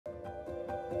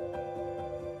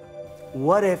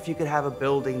What if you could have a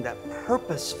building that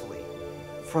purposefully,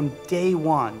 from day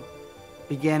one,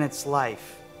 began its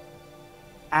life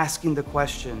asking the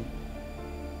question,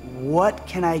 what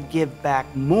can I give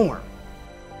back more?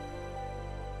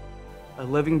 A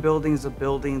living building is a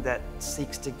building that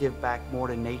seeks to give back more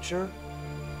to nature.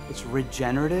 It's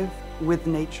regenerative with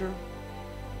nature,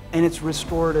 and it's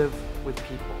restorative with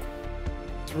people.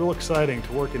 It's real exciting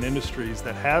to work in industries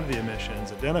that have the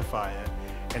emissions, identify it,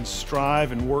 and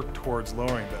strive and work towards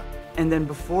lowering them. And then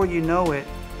before you know it,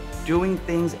 doing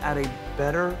things at a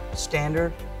better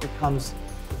standard becomes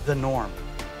the norm.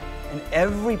 And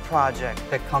every project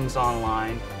that comes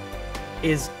online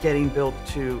is getting built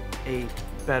to a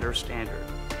better standard.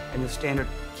 And the standard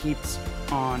keeps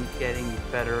on getting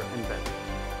better and better.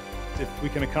 If we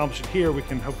can accomplish it here, we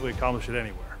can hopefully accomplish it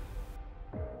anywhere.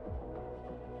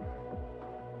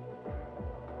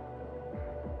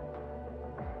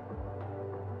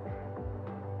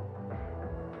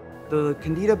 The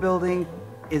Kendeda Building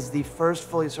is the first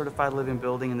fully certified living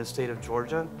building in the state of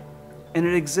Georgia, and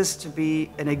it exists to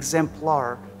be an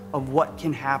exemplar of what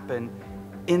can happen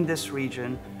in this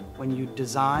region when you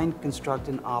design, construct,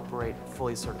 and operate a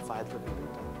fully certified living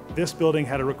building. This building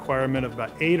had a requirement of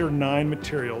about 8 or 9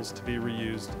 materials to be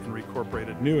reused and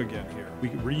reincorporated new again here. We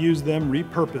reuse them,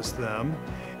 repurpose them,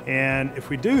 and if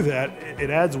we do that, it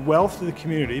adds wealth to the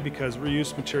community because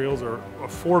reused materials are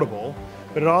affordable,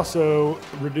 but it also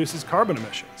reduces carbon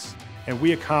emissions. And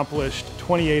we accomplished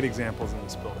 28 examples in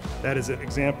this building. That is an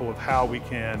example of how we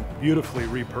can beautifully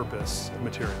repurpose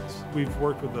materials. We've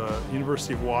worked with the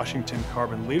University of Washington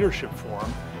Carbon Leadership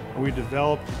Forum, and we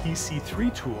developed the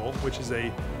EC3 tool, which is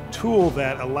a tool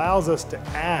that allows us to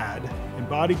add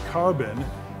embodied carbon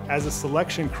as a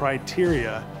selection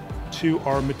criteria to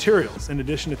our materials, in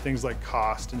addition to things like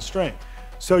cost and strength.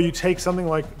 So you take something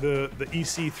like the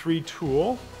EC3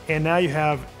 tool, and now you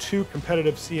have 2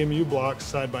 competitive CMU blocks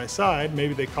side by side.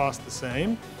 Maybe they cost the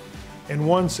same, and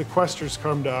one sequesters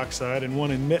carbon dioxide and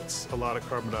one emits a lot of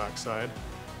carbon dioxide.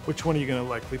 Which one are you going to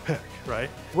likely pick, right?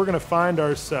 We're going to find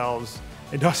ourselves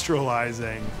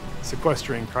industrializing,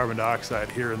 sequestering carbon dioxide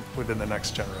here within the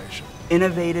next generation.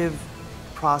 Innovative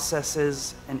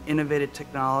processes and innovative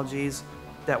technologies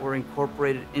that were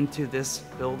incorporated into this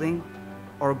building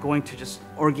are going to just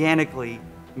organically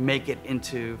make it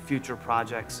into future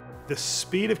projects. The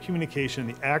speed of communication,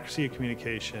 the accuracy of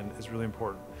communication is really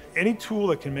important. Any tool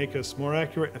that can make us more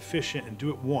accurate and efficient and do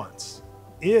it once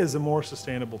is a more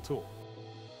sustainable tool.